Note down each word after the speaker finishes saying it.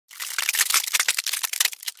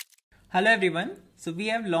Hello everyone. So we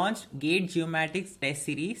have launched GATE Geomatics test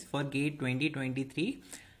series for GATE 2023,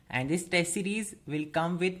 and this test series will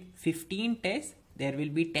come with 15 tests. There will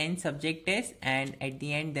be 10 subject tests, and at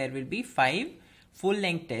the end there will be 5 full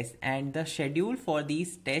length tests, and the schedule for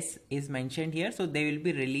these tests is mentioned here. So they will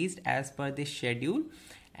be released as per this schedule,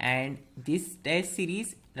 and this test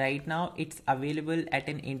series right now it's available at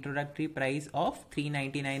an introductory price of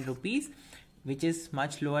 399 rupees, which is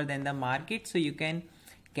much lower than the market. So you can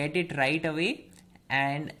get it right away,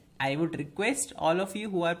 and I would request all of you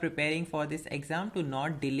who are preparing for this exam to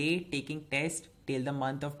not delay taking test till the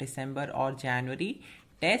month of December or January.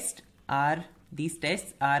 These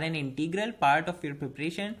tests are an integral part of your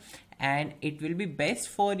preparation, and it will be best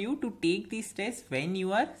for you to take these tests when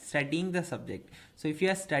you are studying the subject. So if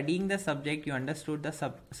you are studying the subject, you understood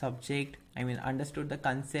the understood the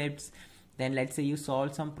concepts, then let's say you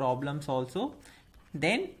solve some problems also,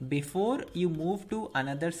 then before you move to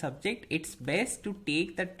another subject, it's best to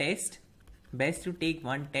take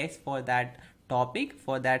one test for that topic,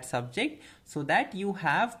 for that subject, so that you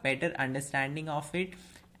have better understanding of it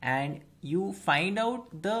and you find out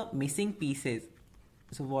the missing pieces.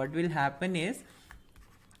 So what will happen is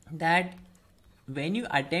that when you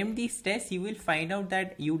attempt these tests, you will find out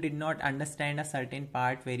that you did not understand a certain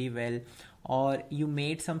part very well, or you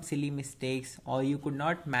made some silly mistakes, or you could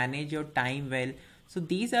not manage your time well. So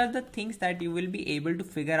these are the things that you will be able to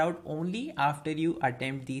figure out only after you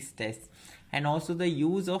attempt these tests. And also the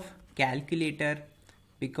use of calculator,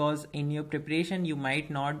 because in your preparation you might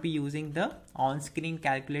not be using the on-screen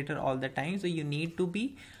calculator all the time. So you need to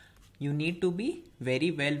be very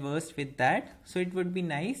well versed with that. So it would be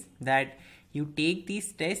nice that you take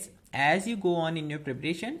these tests as you go on in your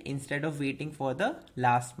preparation instead of waiting for the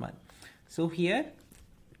last month. So here,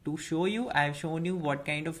 to show you, I have shown you what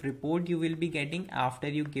kind of report you will be getting after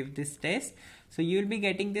you give this test. So you will be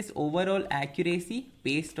getting this overall accuracy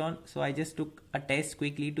based on, so I just took a test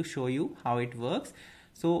quickly to show you how it works.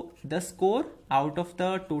 So the score out of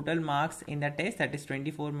the total marks in the test, that is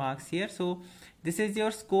 24 marks here. So this is your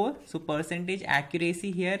score. So percentage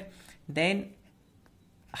accuracy here. Then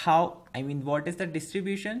what is the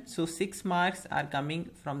distribution? So 6 marks are coming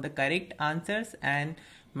from the correct answers and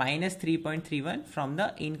minus 3.31 from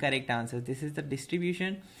the incorrect answers. This is the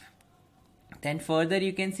distribution. Then further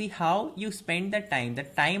you can see how you spend the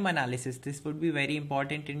time analysis. This would be very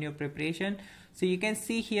important in your preparation. So you can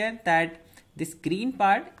see here that this green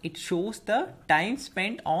part, it shows the time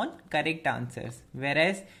spent on correct answers,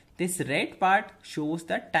 whereas this red part shows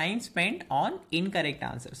the time spent on incorrect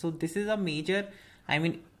answers. So this is a major,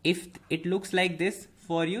 if it looks like this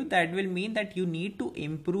for you, that will mean that you need to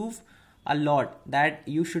improve a lot, that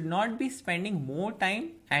you should not be spending more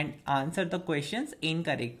time and answer the questions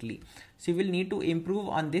incorrectly. So you will need to improve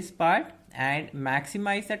on this part and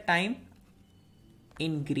maximize the time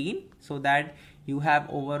in green so that you have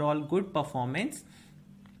overall good performance.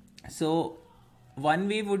 So one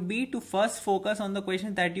way would be to first focus on the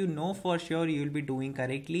questions that you know for sure you will be doing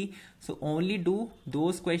correctly. So only do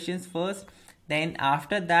those questions first. Then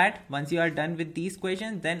after that, once you are done with these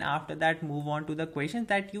questions, then after that move on to the questions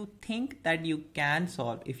that you think that you can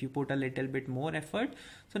solve if you put a little bit more effort.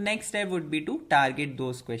 So next step would be to target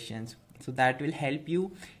those questions. So that will help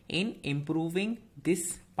you in improving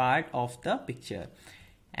this part of the picture.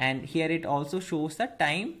 And here it also shows the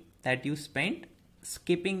time that you spent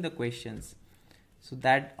skipping the questions. So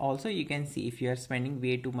that also you can see if you are spending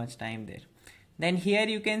way too much time there. Then here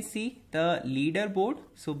you can see the leaderboard.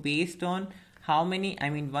 So based on how many,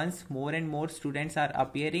 once more and more students are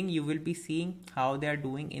appearing, you will be seeing how they are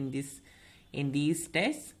doing in these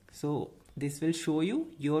tests. So this will show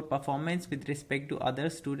you your performance with respect to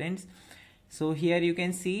other students. So here you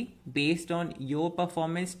can see based on your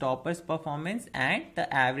performance, toppers performance and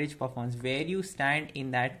the average performance, where you stand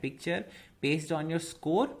in that picture based on your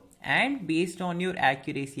score and based on your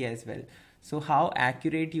accuracy as well. So how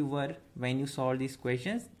accurate you were when you solve these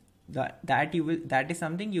questions, that is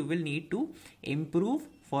something you will need to improve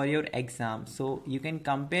for your exam. So you can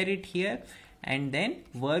compare it here and then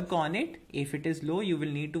work on it. If it is low, you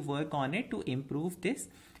will need to work on it to improve this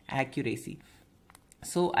accuracy.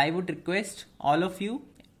 So I would request all of you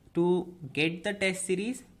to get the test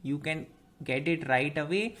series. You can get it right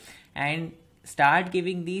away and start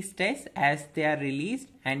giving these tests as they are released,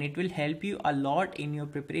 and it will help you a lot in your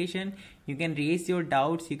preparation. You can raise your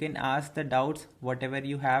doubts, you can ask the doubts whatever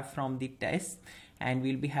you have from the tests, and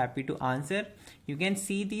we'll be happy to answer. You can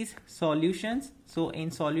see these solutions. So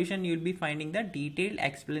in solution you'll be finding the detailed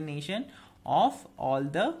explanation of all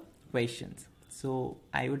the questions. So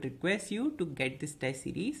I would request you to get this test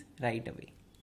series right away.